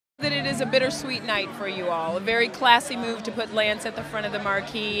That it is a bittersweet night for you all. A very classy move to put Lance at the front of the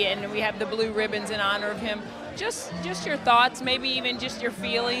marquee, and we have the blue ribbons in honor of him. Just your thoughts, maybe even just your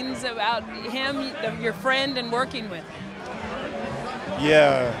feelings about him, your friend, and working with him.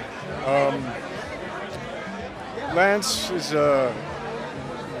 Yeah, Lance is a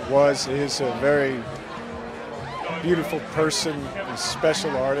very beautiful person, a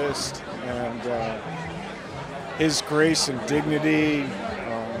special artist, and his grace and dignity,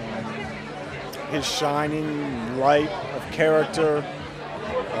 his shining light of character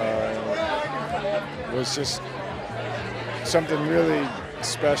was just something really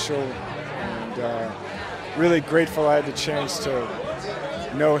special, and really grateful I had the chance to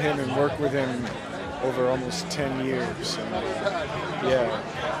know him and work with him over almost 10 years. And, yeah.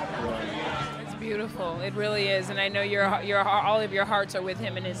 It's beautiful. It really is, and I know all of your hearts are with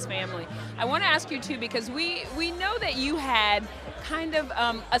him and his family. I want to ask you too, because we know that you had kind of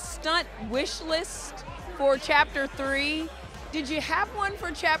a stunt wish list for Chapter 3. Did you have one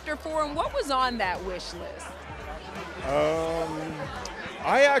for Chapter 4, and what was on that wish list?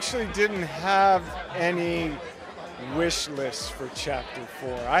 I actually didn't have any wish lists for Chapter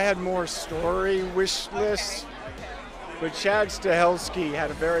 4. I had more story wish lists, but Chad Stahelski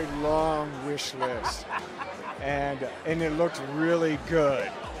had a very long wish list, and it looked really good.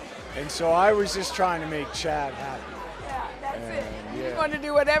 And so I was just trying to make Chad happy. Yeah, that's it. You just wanted to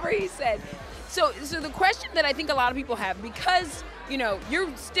do whatever he said. So the question that I think a lot of people have, because you know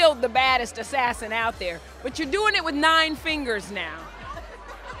you're still the baddest assassin out there, but you're doing it with 9 fingers now.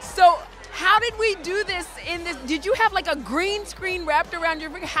 So how did we do this in this? Did you have like a green screen wrapped around your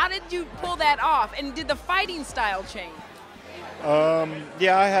finger? How did you pull that off? And did the fighting style change?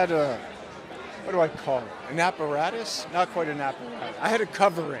 Yeah, I had what do I call it? An apparatus? Not quite an apparatus. I had a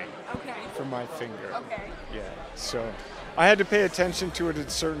covering for my finger. Okay. Yeah, so I had to pay attention to it at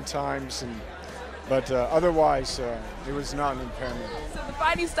certain times, but otherwise it was not an impairment. So the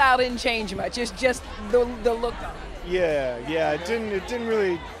fighting style didn't change much. It's just the look of it. Yeah. It didn't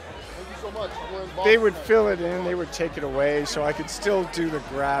really. They would fill it in, they would take it away, so I could still do the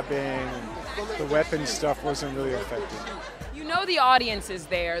grabbing. The weapon stuff wasn't really affected. You know the audience is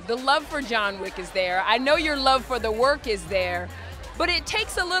there. The love for John Wick is there. I know your love for the work is there, but it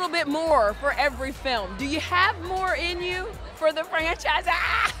takes a little bit more for every film. Do you have more in you for the franchise?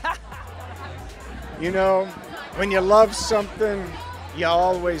 You know, when you love something, you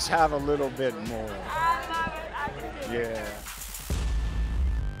always have a little bit more. I love it. I do. Yeah.